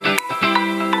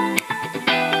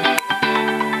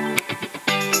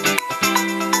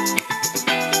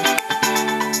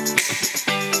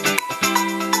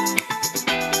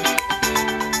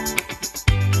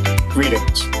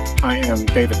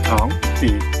David Tong,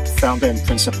 the founder and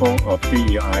principal of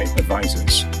BEI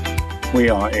Advisors. We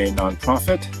are a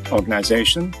nonprofit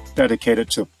organization dedicated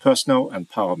to personal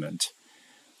empowerment.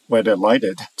 We're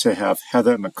delighted to have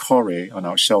Heather McCrory on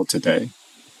our show today.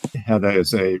 Heather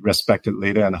is a respected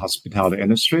leader in the hospitality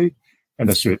industry and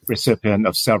is a recipient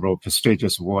of several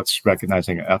prestigious awards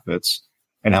recognizing her efforts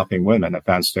in helping women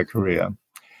advance their career.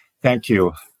 Thank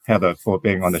you, Heather, for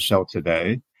being on the show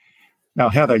today. Now,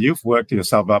 Heather, you've worked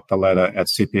yourself up the ladder at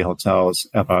CP Hotels,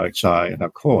 FRHI, and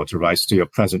Accor to rise to your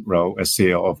present role as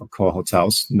CEO of Accor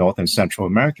Hotels, North and Central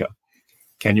America.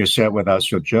 Can you share with us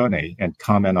your journey and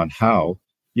comment on how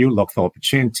you look for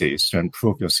opportunities to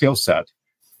improve your skill set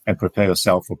and prepare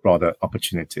yourself for broader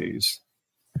opportunities?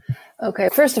 Okay.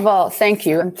 First of all, thank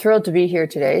you. I'm thrilled to be here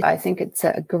today. I think it's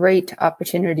a great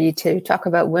opportunity to talk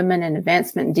about women and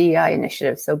advancement in DEI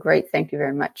initiatives. So great. Thank you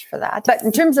very much for that. But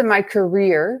in terms of my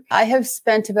career, I have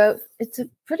spent it's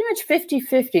pretty much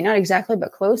 50-50, not exactly,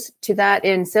 but close to that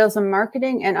in sales and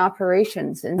marketing and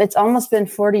operations. And it's almost been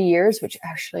 40 years, which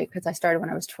actually, because I started when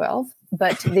I was 12,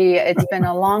 but it's been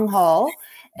a long haul.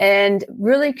 And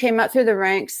really came up through the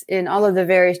ranks in all of the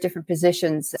various different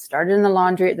positions. Started in the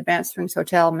laundry at the Banff Springs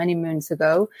Hotel many moons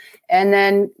ago, and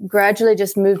then gradually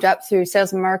just moved up through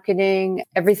sales and marketing,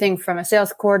 everything from a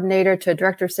sales coordinator to a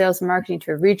director of sales and marketing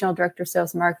to a regional director of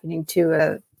sales and marketing to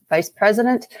a vice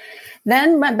president.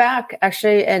 Then went back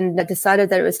actually and decided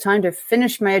that it was time to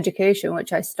finish my education,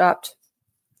 which I stopped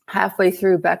halfway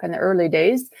through back in the early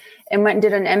days, and went and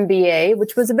did an MBA,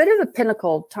 which was a bit of a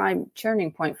pinnacle time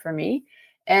turning point for me.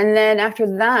 And then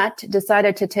after that,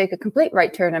 decided to take a complete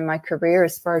right turn in my career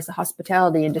as far as the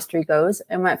hospitality industry goes,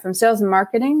 and went from sales and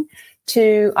marketing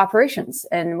to operations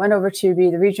and went over to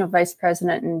be the regional vice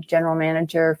president and general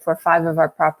manager for 5 of our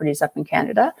properties up in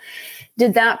Canada.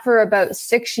 Did that for about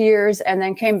 6 years and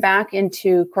then came back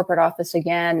into corporate office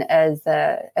again as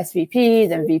the SVP,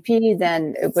 then VP.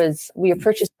 Then we were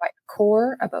purchased by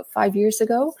Accor about 5 years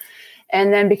ago,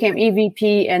 and then became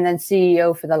EVP and then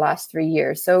CEO for the last 3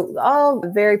 years. So all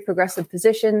very progressive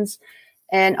positions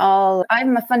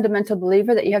I'm a fundamental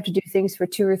believer that you have to do things for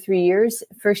 2 or 3 years.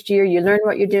 First year, you learn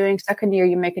what you're doing. Second year,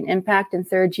 you make an impact. And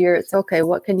third year, it's okay.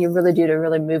 What can you really do to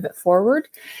really move it forward?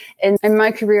 And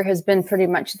my career has been pretty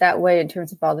much that way in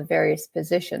terms of all the various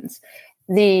positions.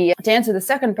 To answer the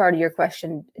second part of your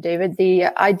question, David,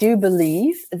 I do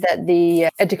believe that the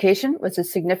education was a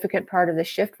significant part of the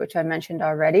shift, which I mentioned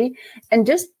already, and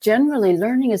just generally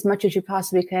learning as much as you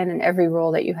possibly can in every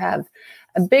role that you have.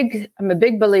 I'm a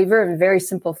big believer in a very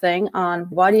simple thing on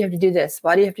why do you have to do this?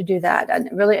 Why do you have to do that? And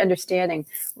really understanding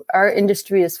our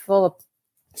industry is full of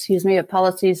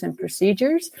policies and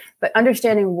procedures, but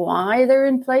understanding why they're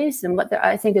in place and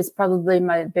I think has probably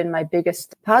been my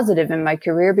biggest positive in my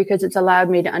career, because it's allowed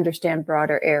me to understand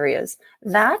broader areas.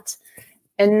 That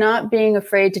and not being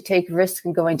afraid to take risks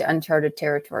and going to uncharted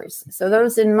territories. So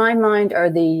those, in my mind, are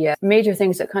the major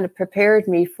things that kind of prepared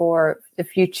me for the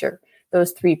future,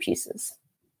 those 3 pieces.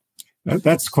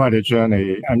 That's quite a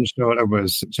journey. I'm sure it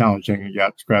was challenging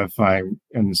yet gratifying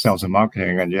in sales and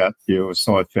marketing, and yet you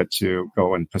saw it fit to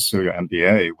go and pursue your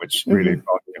MBA, which really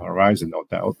broadened your horizon, no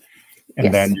doubt.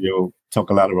 And Then you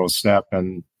took a lateral step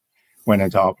and went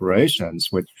into operations,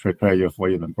 which prepared you for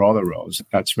even broader roles.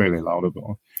 That's really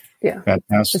laudable. Yeah,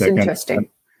 fantastic. It's interesting.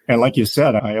 And like you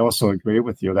said, I also agree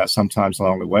with you that sometimes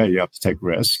along the way you have to take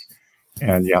risks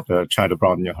and you have to try to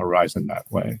broaden your horizon that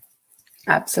way.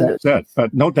 Absolutely. That's it.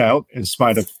 But no doubt, in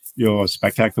spite of your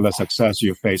spectacular success,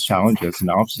 you face challenges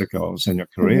and obstacles in your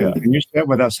career. Can you share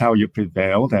with us how you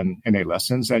prevailed and any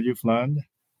lessons that you've learned?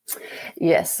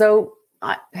 Yes. So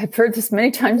I have heard this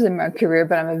many times in my career,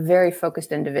 but I'm a very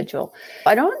focused individual.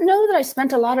 I don't know that I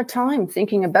spent a lot of time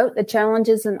thinking about the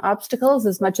challenges and obstacles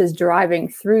as much as driving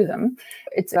through them.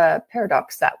 It's a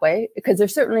paradox that way, because there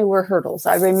certainly were hurdles.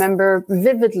 I remember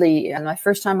vividly, and my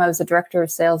first time I was a director of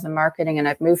sales and marketing, and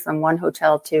I've moved from one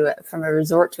hotel from a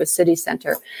resort to a city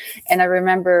center. And I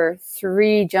remember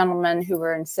 3 gentlemen who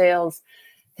were in sales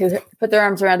who put their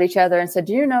arms around each other and said,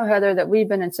 "Do you know, Heather, that we've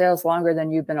been in sales longer than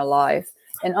you've been alive?"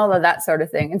 And all of that sort of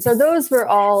thing. And so those were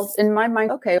all in my mind,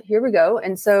 okay, here we go.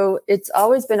 And so it's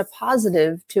always been a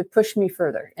positive to push me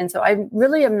further. And so I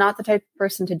really am not the type of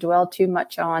person to dwell too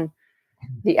much on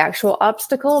the actual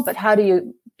obstacle, but how do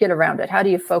you get around it? How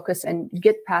do you focus and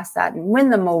get past that and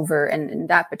win them over in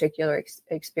that particular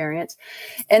experience?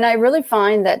 And I really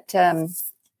find that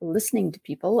listening to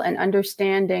people and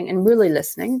understanding and really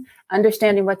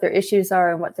understanding what their issues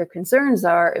are and what their concerns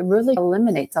are, it really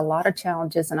eliminates a lot of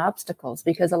challenges and obstacles,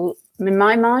 because in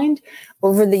my mind,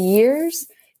 over the years,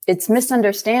 it's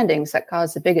misunderstandings that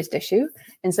cause the biggest issue.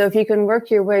 And so if you can work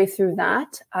your way through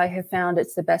that, I have found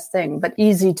it's the best thing, but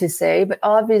easy to say. But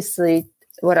obviously,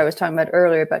 what I was talking about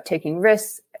earlier about taking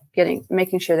risks,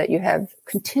 making sure that you have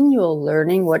continual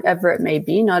learning, whatever it may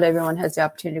be. Not everyone has the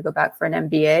opportunity to go back for an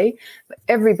MBA, but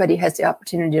everybody has the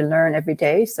opportunity to learn every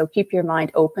day. So keep your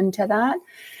mind open to that.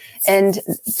 And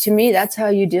to me, that's how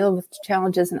you deal with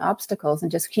challenges and obstacles and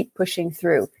just keep pushing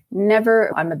through.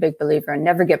 I'm a big believer in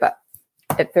never give up.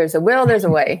 If there's a will, there's a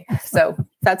way. So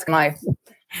that's my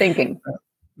thinking.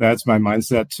 That's my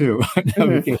mindset too.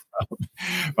 Never give up.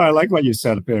 But I like what you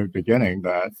said at the very beginning,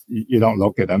 that you don't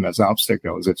look at them as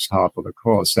obstacles. It's part of the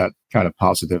course. That kind of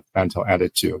positive mental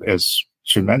attitude is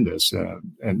tremendous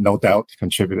and no doubt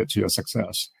contributed to your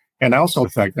success. And also the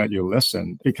fact that you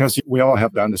listen, because we all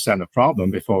have to understand the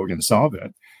problem before we can solve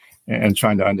it. And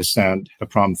trying to understand the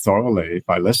problem thoroughly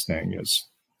by listening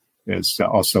is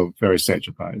also very sage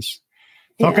advice.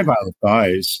 Talking about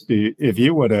advice, if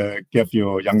you were to give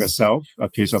your younger self a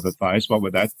piece of advice, what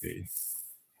would that be?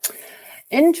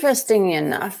 Interesting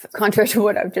enough, contrary to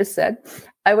what I've just said,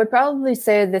 I would probably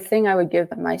say the thing I would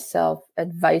give myself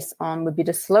advice on would be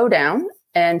to slow down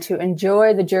and to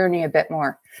enjoy the journey a bit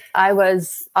more. I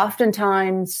was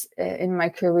oftentimes in my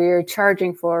career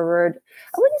charging forward.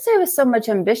 I wouldn't say I was so much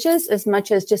ambitious as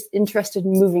much as just interested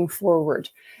in moving forward.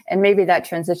 And maybe that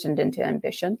transitioned into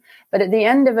ambition. But at the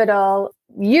end of it all,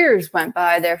 years went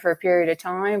by there for a period of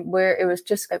time where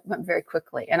it went very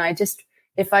quickly. And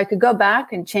if I could go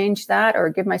back and change that or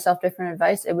give myself different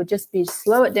advice, it would just be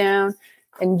slow it down,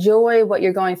 enjoy what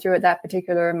you're going through at that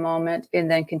particular moment, and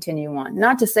then continue on.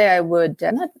 Not to say I don't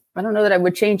know that I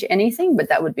would change anything, but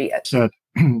that would be it. So,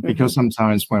 because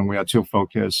sometimes when we are too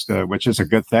focused, which is a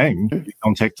good thing, you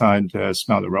don't take time to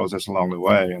smell the roses along the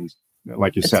way. And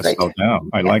like you said, slow down.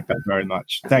 I like that very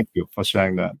much. Thank you for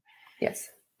sharing that. Yes.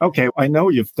 Okay. I know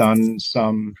you've done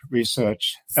some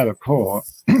research at Accor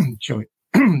to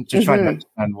try to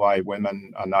understand why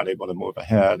women are not able to move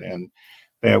ahead. And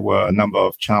there were a number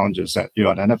of challenges that you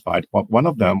identified. One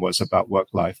of them was about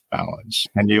work-life balance.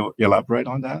 Can you elaborate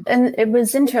on that? And it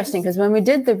was interesting because when we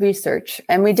did the research,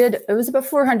 it was about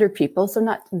 400 people, so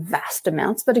not vast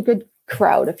amounts, but a good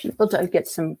crowd of people to get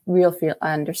some real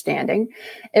understanding.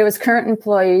 It was current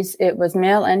employees, it was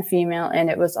male and female, and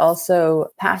it was also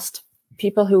past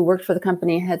people who worked for the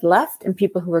company had left and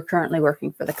people who were currently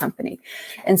working for the company.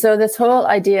 And so this whole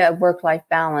idea of work-life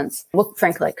balance,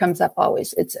 frankly, it comes up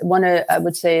always. It's I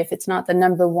would say, if it's not the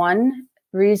number one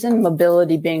reason,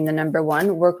 mobility being the number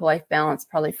one, work-life balance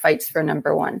probably fights for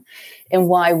number one, and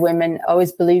why women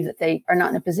always believe that they are not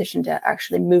in a position to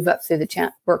actually move up through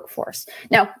the workforce.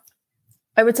 Now,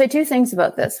 I would say two things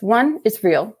about this. One, it's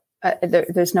real.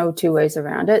 There's no two ways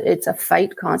around it. It's a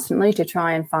fight constantly to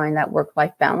try and find that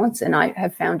work-life balance. And I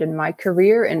have found in my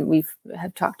career, and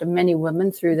have talked to many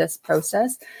women through this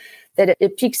process, that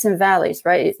it peaks and valleys,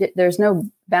 right? There's no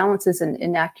balance is an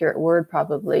inaccurate word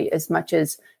probably, as much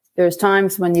as there's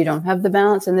times when you don't have the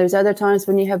balance and there's other times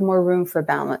when you have more room for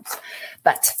balance.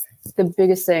 But the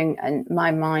biggest thing in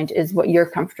my mind is what you're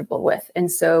comfortable with.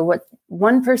 And so what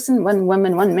one person, one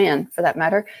woman, one man for that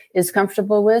matter, is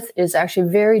comfortable with is actually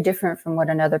very different from what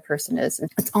another person is. And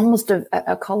it's almost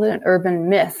I call it an urban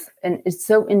myth. And it's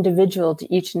so individual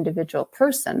to each individual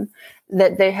person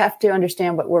that they have to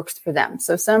understand what works for them.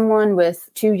 So someone with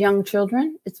 2 young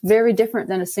children, it's very different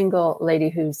than a single lady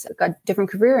who's got different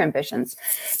career ambitions.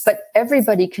 But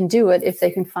everybody can do it if they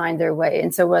can find their way.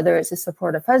 And so whether it's a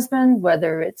supportive husband,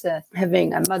 whether it's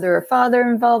having a mother or father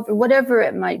involved, or whatever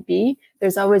it might be,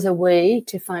 there's always a way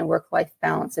to find work-life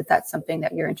balance if that's something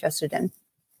that you're interested in.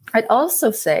 I'd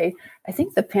also say, I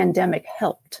think the pandemic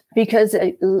helped because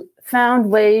it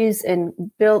found ways and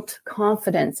built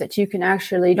confidence that you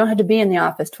don't have to be in the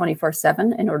office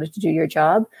 24/7 in order to do your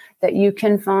job, that you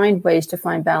can find ways to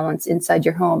find balance inside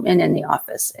your home and in the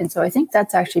office. And so I think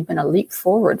that's actually been a leap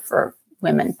forward for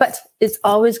women, but it's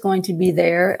always going to be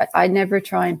there. I never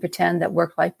try and pretend that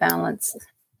work-life balance,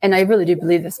 and I really do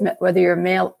believe this, whether you're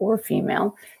male or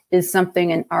female, is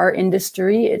something in our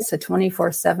industry. It's a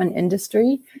 24/7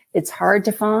 industry. It's hard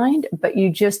to find, but you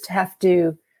just have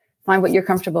to find what you're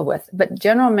comfortable with. But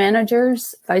general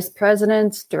managers, vice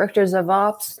presidents, directors of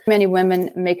ops, many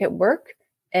women make it work,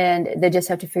 and they just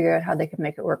have to figure out how they can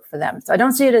make it work for them. So I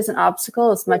don't see it as an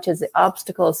obstacle as much as the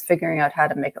obstacle is figuring out how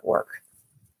to make it work.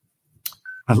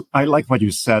 I like what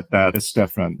you said, that it's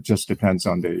different. It just depends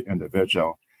on the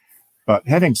individual. But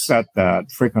having said that,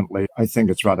 frequently, I think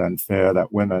it's rather unfair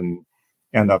that women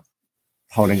end up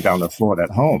holding down the fort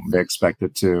at home. They're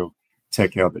expected to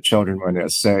take care of the children when they're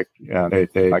sick. And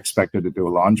they are expected to do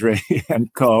laundry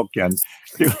and cook and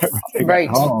do everything Right.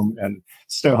 at home and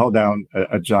still hold down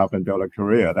a job and build a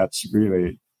career. That's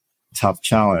really tough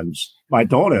challenge. My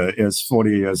daughter is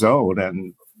 40 years old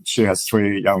and she has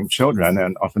 3 young children,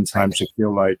 and oftentimes she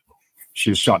feel like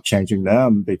she's shortchanging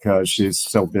them because she's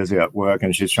so busy at work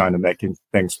and she's trying to make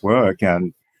things work,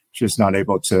 and she's not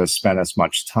able to spend as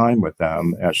much time with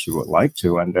them as she would like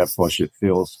to, and therefore she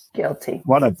feels guilty.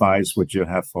 What advice would you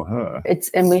have for her?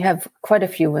 And we have quite a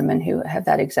few women who have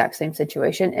that exact same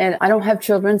situation. And I don't have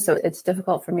children, so it's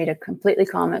difficult for me to completely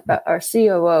comment, but our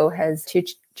COO has 2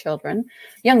 children,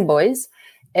 young boys,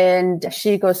 and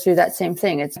she goes through that same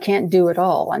thing. It's can't do it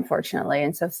all, unfortunately.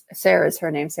 And so Sarah's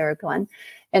her name, Sarah Glenn.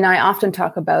 And I often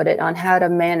talk about it on how to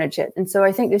manage it. And so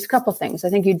I think there's a couple things. I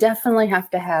think you definitely have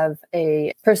to have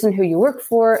a person who you work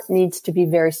for needs to be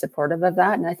very supportive of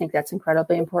that. And I think that's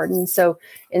incredibly important. So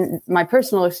in my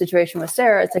personal situation with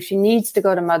Sarah, it's like she needs to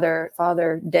go to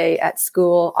Mother-Father Day at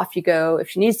school. Off you go. If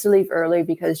she needs to leave early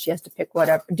because she has to pick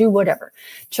whatever, do whatever.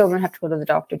 Children have to go to the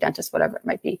doctor, dentist, whatever it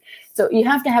might be. So you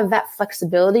have to have that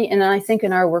flexibility. And I think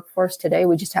in our workforce today,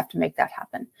 we just have to make that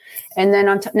happen. And then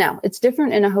now it's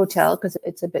different in a hotel because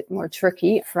it's a bit more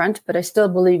tricky front, but I still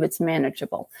believe it's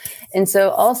manageable. And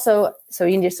so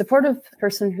you need a supportive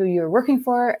person who you're working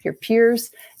for, your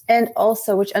peers, and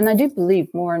also, and I do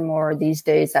believe more and more these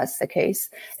days that's the case.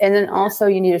 And then also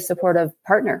you need a supportive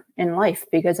partner in life,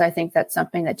 because I think that's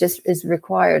something that just is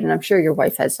required. And I'm sure your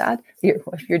wife has that,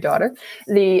 your daughter.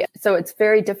 So it's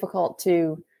very difficult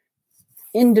to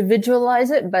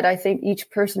individualize it, but I think each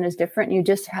person is different. You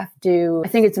just have to, I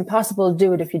think it's impossible to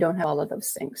do it if you don't have all of those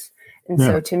things. And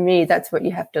so to me, that's what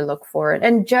you have to look for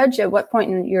and judge at what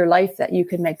point in your life that you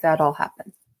can make that all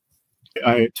happen.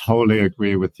 I totally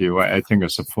agree with you. I think a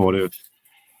supportive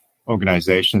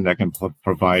organization that can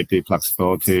provide the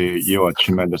flexibility. You're a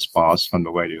tremendous boss from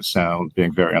the way you sound,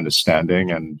 being very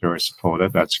understanding and very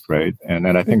supportive. That's great. And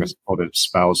then I think a supportive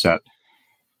spouse that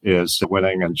is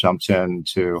willing and jumps in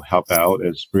to help out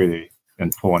is really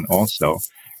important also.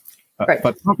 Right.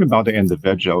 But talking about the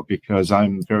individual, because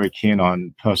I'm very keen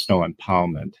on personal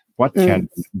empowerment, what can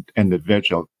an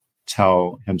individual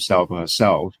tell himself or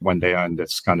herself when they are in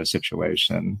this kind of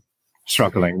situation,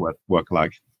 struggling with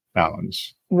work-life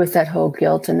balance? With that whole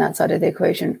guilt and that side of the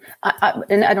equation.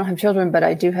 And I don't have children, but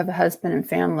I do have a husband and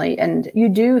family. And you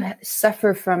do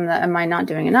suffer from the, am I not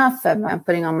doing enough? Am I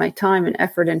putting all my time and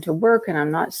effort into work and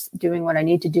I'm not doing what I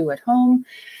need to do at home?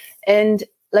 And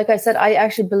like I said, I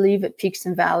actually believe it peaks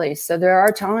and valleys. So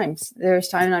there's time,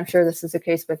 and I'm sure this is the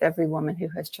case with every woman who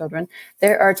has children.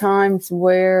 There are times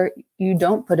where you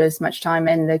don't put as much time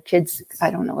and the kids,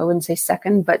 I don't know, I wouldn't say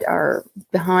second, but are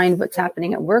behind what's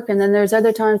happening at work. And then there's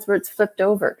other times where it's flipped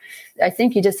over. I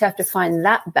think you just have to find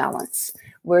that balance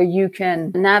where you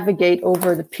can navigate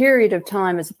over the period of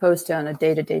time as opposed to on a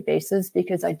day-to-day basis,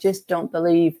 because I just don't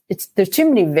believe there's too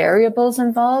many variables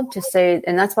involved to say,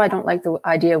 and that's why I don't like the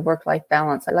idea of work-life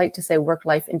balance. I like to say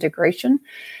work-life integration.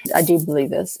 I do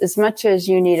believe this. As much as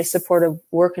you need a supportive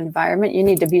work environment, you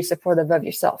need to be supportive of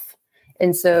yourself.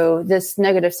 And so this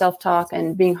negative self-talk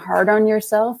and being hard on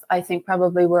yourself, I think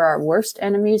probably we're our worst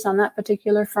enemies on that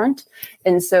particular front.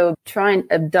 And so try and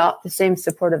adopt the same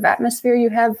supportive atmosphere you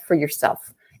have for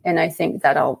yourself. And I think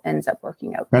that all ends up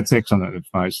working out. That's excellent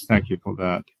advice. Thank you for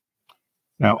that.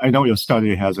 Now, I know your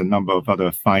study has a number of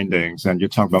other findings, and you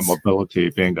talk about mobility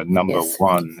being the number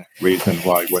one reason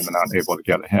why women aren't able to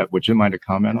get ahead. Would you mind to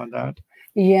comment on that?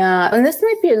 Yeah, and this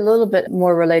might be a little bit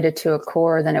more related to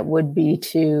Accor than it would be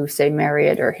to, say,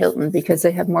 Marriott or Hilton, because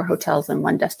they have more hotels than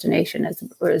one destination,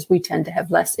 whereas we tend to have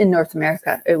less in North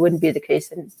America. It wouldn't be the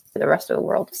case in the rest of the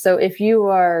world. So if you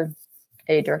are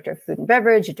a director of food and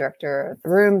beverage, a director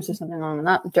of rooms or something along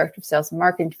that, director of sales and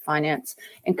marketing, finance,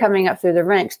 and coming up through the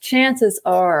ranks, chances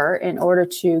are in order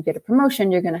to get a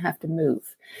promotion, you're going to have to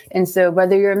move. And so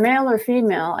whether you're male or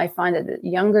female, I find that the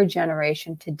younger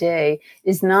generation today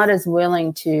is not as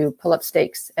willing to pull up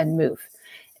stakes and move.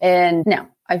 And now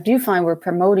I do find we're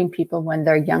promoting people when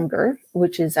they're younger,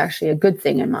 which is actually a good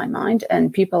thing in my mind.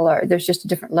 And there's just a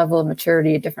different level of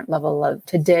maturity, a different level of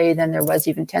today than there was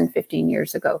even 10, 15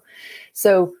 years ago.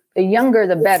 So the younger,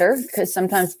 the better, because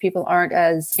sometimes people aren't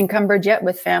as encumbered yet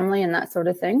with family and that sort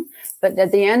of thing. But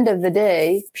at the end of the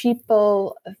day,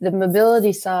 the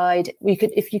mobility side,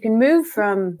 if you can move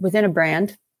from within a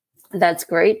brand, that's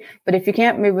great. But if you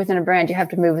can't move within a brand, you have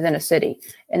to move within a city.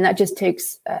 And that just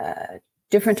takes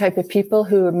different type of people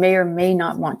who may or may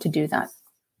not want to do that.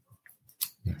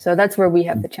 So that's where we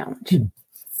have the challenge.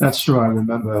 That's true. I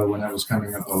remember when I was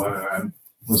coming up alone,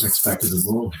 was expected to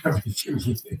move every few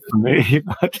years. For me,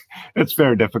 but it's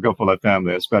very difficult for the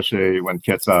family, especially when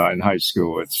kids are in high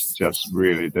school. It's just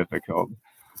really difficult.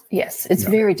 Yes, it's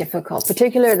very difficult,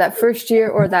 particularly that first year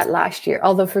or that last year.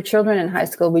 Although for children in high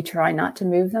school, we try not to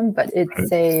move them, but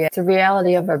it's a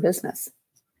reality of our business.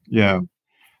 Yeah.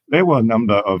 There were a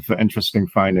number of interesting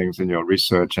findings in your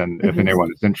research, and if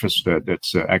anyone is interested,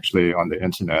 it's actually on the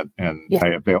internet, and I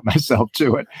availed myself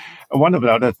to it. One of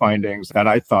the other findings that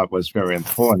I thought was very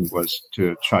important was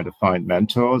to try to find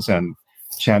mentors and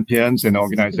champions in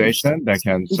organization that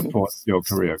can support your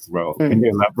career growth. Can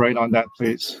you elaborate on that,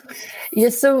 please?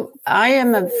 Yes, so I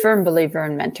am a firm believer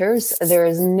in mentors. There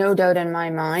is no doubt in my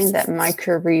mind that my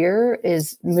career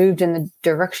is moved in the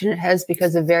direction it has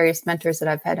because of various mentors that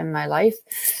I've had in my life.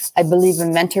 I believe a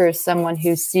mentor is someone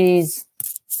who sees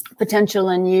potential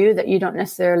in you that you don't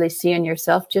necessarily see in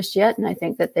yourself just yet. And I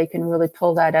think that they can really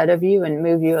pull that out of you and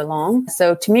move you along.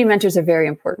 So to me, mentors are very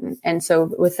important. And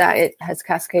so with that, it has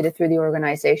cascaded through the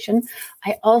organization.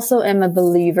 I also am a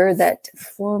believer that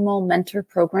formal mentor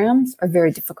programs are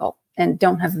very difficult and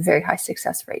don't have a very high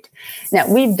success rate. Now,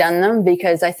 we've done them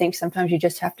because I think sometimes you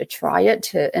just have to try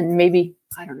it and maybe,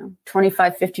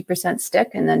 25, 50%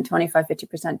 stick and then 25,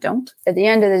 50% don't. At the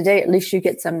end of the day, at least you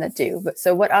get some that do. But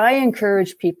so what I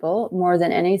encourage people more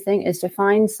than anything is to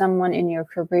find someone in your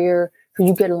career who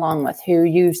you get along with, who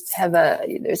you have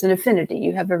there's an affinity,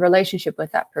 you have a relationship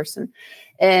with that person.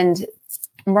 And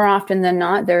more often than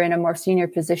not, they're in a more senior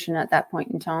position at that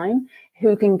point in time,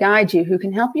 who can guide you, who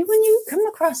can help you when you come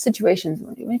across situations,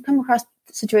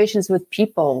 with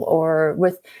people or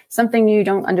with something you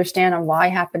don't understand on why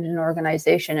happened in an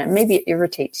organization, and maybe it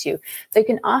irritates you. They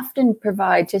can often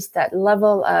provide just that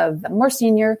level of more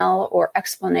senior or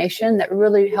explanation that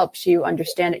really helps you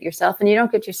understand it yourself, and you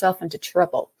don't get yourself into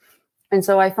trouble. And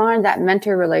so I find that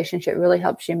mentor relationship really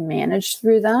helps you manage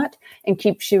through that and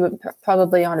keeps you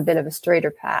probably on a bit of a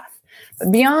straighter path.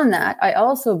 But beyond that, I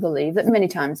also believe that many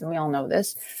times, and we all know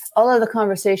this, all of the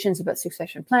conversations about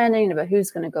succession planning, about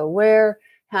who's going to go where,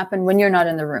 happen when you're not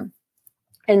in the room.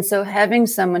 And so having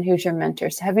someone who's your mentor,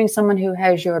 having someone who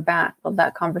has your back while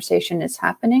that conversation is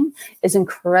happening is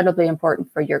incredibly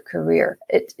important for your career.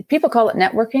 People call it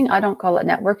networking. I don't call it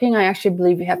networking. I actually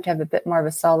believe you have to have a bit more of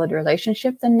a solid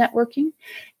relationship than networking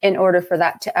in order for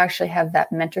that to actually have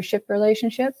that mentorship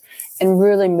relationship and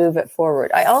really move it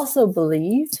forward. I also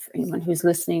believe, for anyone who's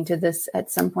listening to this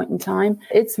at some point in time,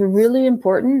 it's really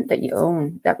important that you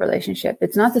own that relationship.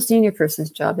 It's not the senior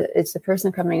person's job. It's the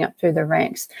person coming up through the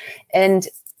ranks. And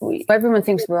everyone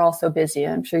thinks we're all so busy.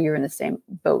 I'm sure you're in the same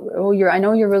boat. I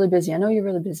know you're really busy. I know you're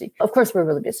really busy. Of course, we're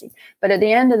really busy. But at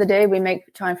the end of the day, we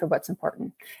make time for what's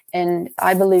important. And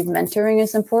I believe mentoring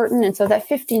is important. And so that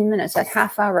 15 minutes, that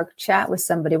half-hour chat with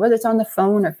somebody, whether it's on the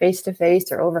phone or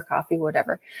face-to-face or over coffee,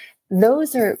 whatever,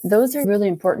 those are really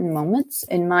important moments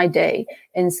in my day.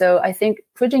 And so I think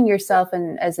putting yourself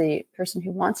in as a person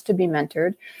who wants to be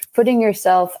mentored, putting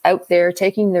yourself out there,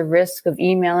 taking the risk of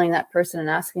emailing that person and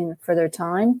asking for their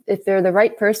time. If they're the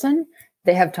right person,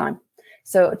 they have time.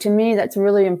 So to me, that's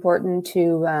really important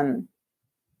to,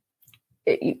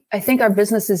 I think our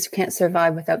businesses can't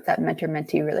survive without that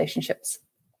mentor-mentee relationships.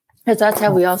 Because that's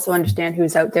how we also understand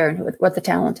who's out there and what the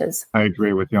talent is. I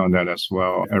agree with you on that as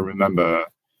well. I remember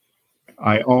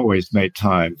I always made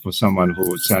time for someone who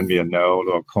would send me a note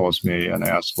or calls me and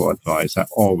ask for advice. I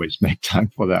always make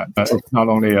time for that. It's not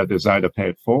only a desire to pay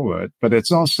it forward, but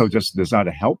it's also just a desire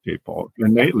to help people.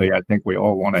 Innately, I think we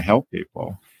all want to help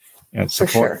people and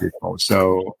support people.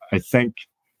 So I think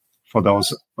for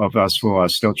those of us who are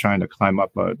still trying to climb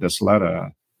up this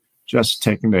ladder, just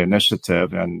taking the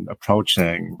initiative and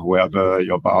approaching whoever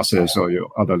your boss is or your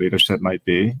other leadership might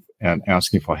be and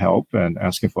asking for help and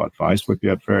asking for advice would be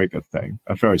a very good thing,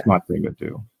 a very smart thing to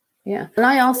do. Yeah. And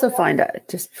I also find that,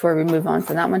 just before we move on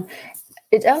from that one,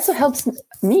 it also helps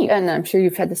me, and I'm sure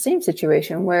you've had the same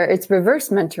situation, where it's reverse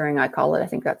mentoring, I call it. I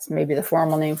think that's maybe the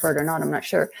formal name for it or not, I'm not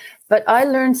sure. But I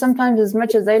learn sometimes as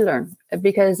much as they learn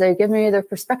because they give me their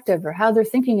perspective or how they're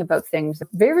thinking about things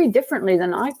very differently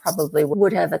than I probably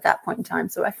would have at that point in time.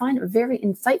 So I find it very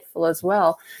insightful as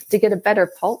well to get a better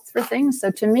pulse for things.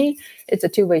 So to me, it's a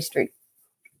two-way street.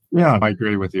 Yeah, I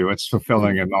agree with you. It's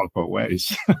fulfilling in multiple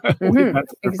ways. We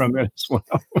benefit from it as well.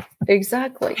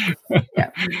 Exactly. Yeah.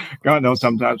 God knows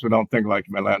sometimes we don't think like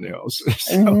millennials.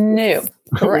 So no,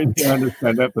 correct. We can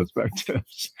understand their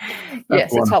perspectives.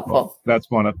 Yes, it's helpful. That's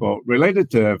wonderful.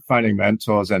 Related to finding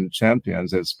mentors and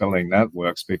champions is building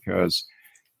networks because,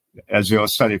 as your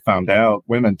study found out,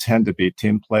 women tend to be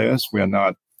team players. We are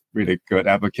not really good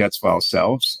advocates for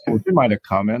ourselves. Would you mind to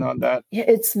comment on that? Yeah,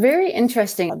 it's very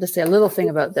interesting. I'll just say a little thing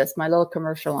about this, my little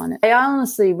commercial on it. I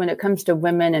honestly, when it comes to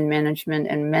women in management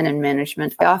and men in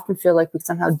management, I often feel like we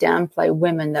somehow downplay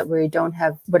women, that we don't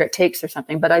have what it takes or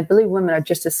something. But I believe women are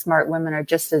just as smart. Women are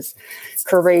just as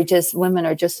courageous. Women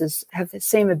are just as have the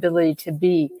same ability to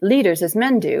be leaders as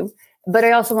men do. But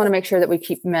I also want to make sure that we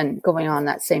keep men going on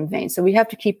that same vein. So we have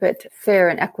to keep it fair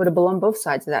and equitable on both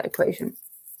sides of that equation.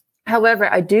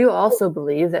 However, I do also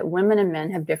believe that women and men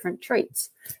have different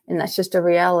traits, and that's just a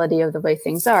reality of the way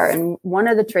things are. And one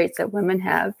of the traits that women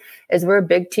have is we're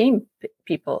big team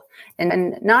people.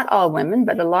 And not all women,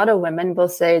 but a lot of women will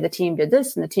say the team did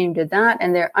this and the team did that,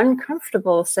 and they're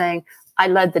uncomfortable saying, I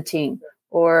led the team,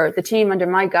 or the team under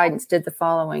my guidance did the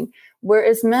following.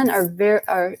 Whereas men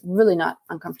are really not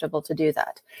uncomfortable to do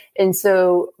that. And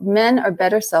so men are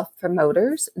better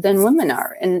self-promoters than women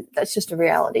are. And that's just a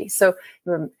reality. So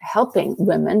we're helping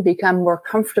women become more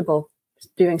comfortable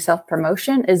doing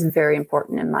self-promotion is very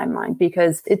important in my mind,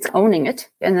 because it's owning it.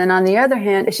 And then on the other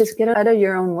hand, it's just get out of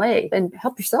your own way and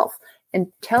help yourself. And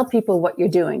tell people what you're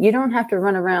doing. You don't have to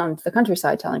run around the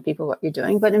countryside telling people what you're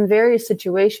doing, but in various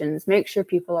situations, make sure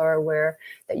people are aware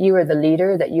that you are the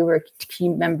leader, that you were a key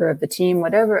member of the team,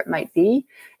 whatever it might be,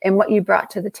 and what you brought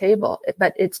to the table.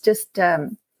 But it's just,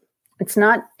 it's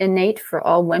not innate for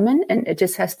all women, and it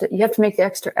just you have to make the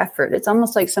extra effort. It's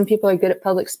almost like some people are good at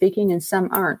public speaking and some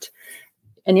aren't.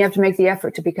 And you have to make the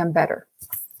effort to become better.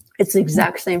 It's the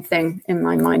exact same thing in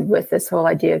my mind with this whole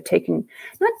idea of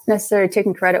not necessarily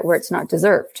taking credit where it's not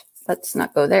deserved. Let's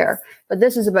not go there. But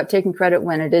this is about taking credit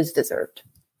when it is deserved.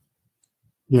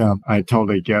 Yeah, I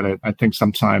totally get it. I think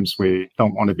sometimes we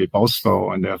don't want to be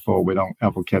boastful, and therefore we don't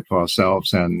advocate for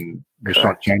ourselves, and we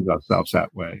shortchange ourselves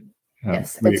that way.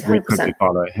 Yes, we could be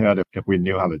far ahead if we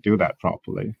knew how to do that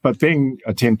properly. But being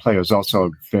a team player is also a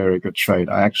very good trait.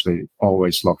 I actually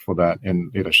always look for that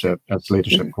in leadership as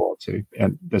leadership quality.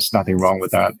 And there's nothing wrong with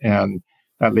that. And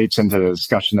that leads into the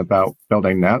discussion about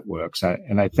building networks.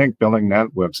 And I think building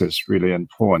networks is really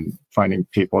important. Finding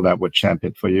people that would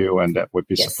champion for you and that would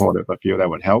be supportive of you, that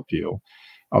would help you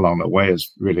along the way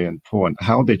is really important.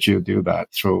 How did you do that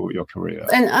through your career?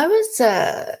 And I was,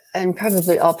 and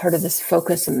probably all part of this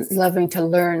focus and loving to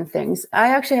learn things. I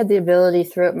actually had the ability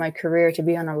throughout my career to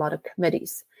be on a lot of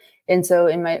committees. And so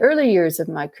in my early years of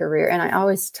my career, and I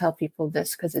always tell people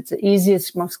this because it's the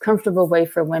easiest, most comfortable way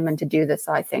for women to do this,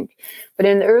 I think. But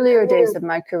in the earlier days of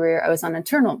my career, I was on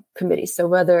internal committees. So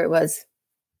whether it was,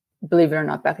 believe it or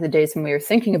not, back in the days when we were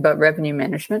thinking about revenue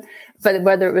management, but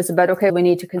whether it was about, okay, we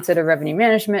need to consider revenue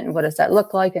management and what does that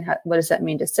look like and what does that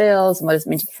mean to sales and what does it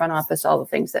mean to the front office, all the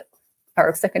things that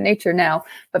are second nature now.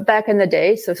 But back in the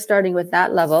day, so starting with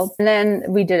that level, and then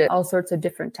we did all sorts of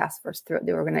different task forces throughout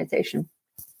the organization.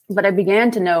 But I began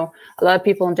to know a lot of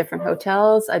people in different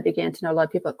hotels. I began to know a lot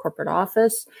of people at corporate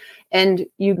office, and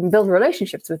you can build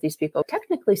relationships with these people.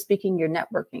 Technically speaking, you're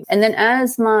networking. And then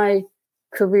as my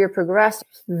career progressed,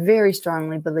 I very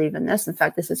strongly believe in this. In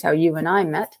fact, this is how you and I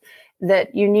met,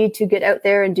 that you need to get out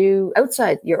there and do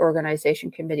outside your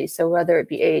organization committees. So whether it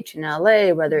be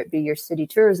AHLA, whether it be your city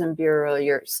tourism bureau,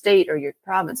 your state or your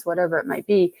province, whatever it might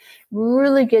be,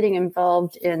 really getting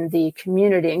involved in the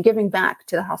community and giving back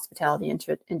to the hospitality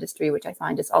industry, which I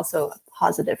find is also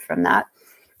positive from that.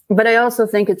 But I also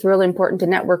think it's really important to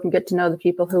network and get to know the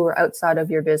people who are outside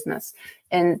of your business.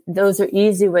 And those are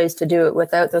easy ways to do it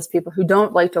without those people who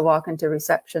don't like to walk into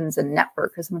receptions and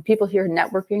network. Because when people hear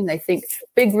networking, they think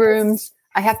big rooms,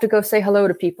 I have to go say hello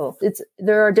to people.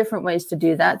 There are different ways to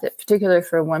do that particularly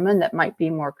for women that might be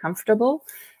more comfortable.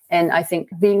 And I think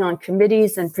being on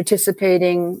committees and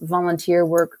participating, volunteer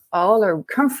work, all are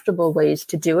comfortable ways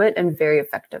to do it and very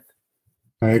effective.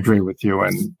 I agree with you,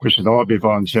 and we should all be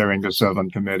volunteering to serve on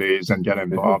committees and get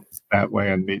involved that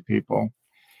way and meet people.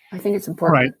 I think it's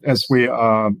important. All right, as we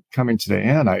are coming to the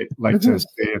end, I'd like to see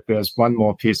if there's one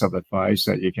more piece of advice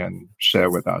that you can share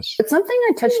with us. It's something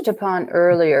I touched upon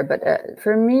earlier, but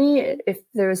for me, if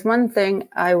there's one thing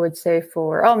I would say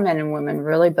for all men and women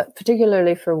really, but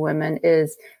particularly for women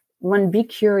is, one, be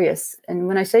curious. And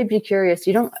when I say be curious,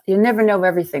 you never know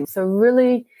everything. So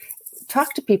really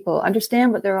talk to people,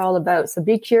 understand what they're all about. So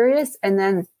be curious. And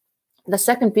then the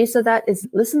second piece of that is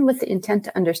listen with the intent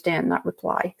to understand, not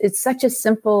reply. It's such a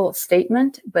simple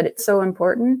statement, but it's so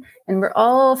important. And we're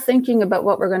all thinking about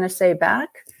what we're going to say back,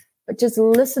 but just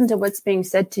listen to what's being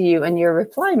said to you. And your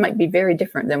reply might be very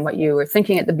different than what you were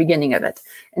thinking at the beginning of it.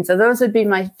 And so those would be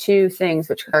my two things,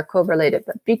 which are correlated,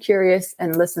 but be curious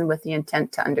and listen with the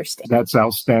intent to understand. That's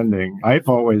outstanding. I've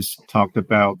always talked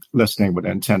about listening with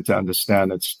intent to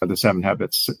understand. It's the 7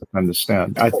 habits to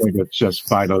understand. I think it's just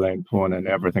vitally important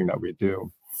in everything that we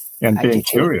do. And being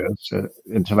curious,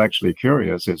 intellectually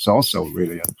curious, is also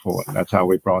really important. That's how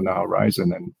we broaden our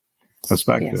horizon and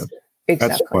perspective. Yes,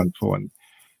 exactly. That's so important.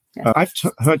 Yeah. I've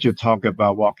heard you talk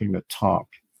about walking the talk.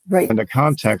 Right. In the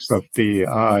context of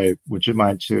DEI, would you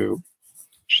mind to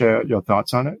share your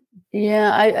thoughts on it?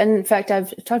 Yeah, in fact,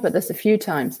 I've talked about this a few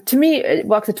times. To me,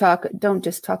 walk the talk, don't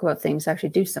just talk about things, actually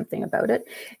do something about it.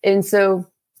 And so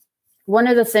one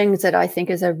of the things that I think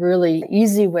is a really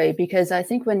easy way, because I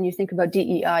think when you think about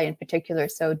DEI in particular,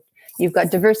 so you've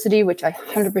got diversity, which I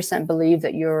 100% believe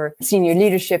that your senior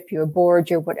leadership, your board,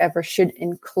 your whatever should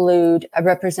include a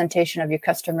representation of your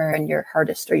customer and your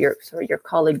hardest or your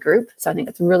colleague group. So I think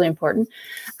that's really important.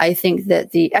 I think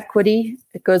that the equity,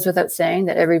 it goes without saying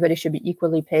that everybody should be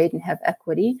equally paid and have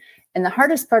equity. And the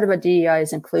hardest part about DEI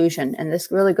is inclusion. And this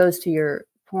really goes to your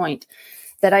point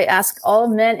that I ask all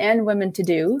men and women to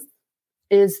do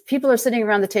is people are sitting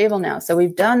around the table now. So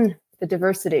we've done the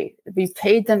diversity. We've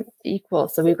paid them equal.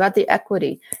 So we've got the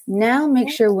equity. Now make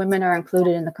sure women are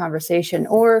included in the conversation,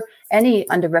 or any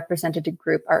underrepresented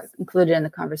group are included in the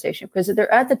conversation, because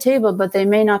they're at the table, but they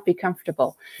may not be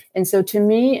comfortable. And so to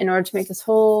me, in order to make this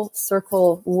whole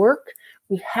circle work,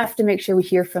 we have to make sure we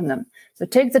hear from them. So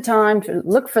take the time to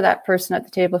look for that person at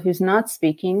the table who's not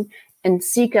speaking and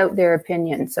seek out their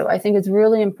opinion. So I think it's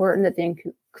really important that the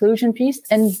inclusion piece,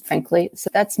 and frankly, so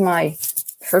that's my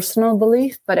personal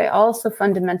belief, but I also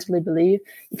fundamentally believe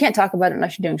you can't talk about it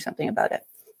unless you're doing something about it.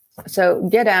 So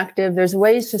get active. There's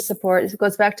ways to support. It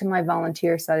goes back to my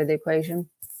volunteer side of the equation.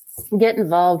 Get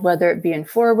involved, whether it be in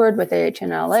Forward with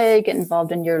AHNLA, get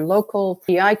involved in your local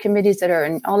PI committees that are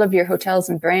in all of your hotels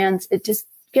and brands. It just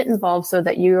get involved so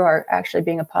that you are actually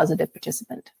being a positive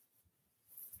participant.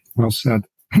 Well said.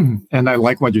 And I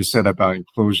like what you said about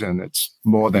inclusion. It's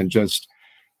more than just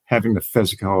having the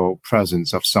physical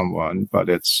presence of someone, but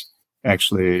it's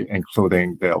actually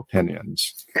including their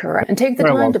opinions. Correct. And take the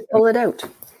time to pull it out.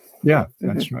 Yeah,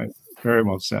 that's right. Very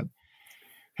well said.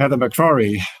 Heather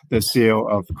McCrory, the CEO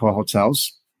of Accor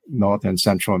Hotels, North and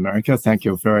Central America, thank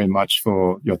you very much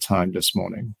for your time this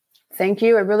morning. Thank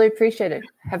you. I really appreciate it.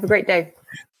 Have a great day.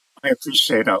 I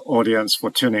appreciate our audience for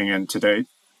tuning in today.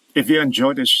 If you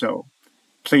enjoyed this show,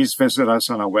 please visit us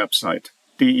on our website,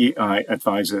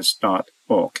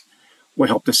 deiadvisors.org. We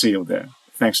hope to see you there.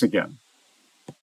 Thanks again.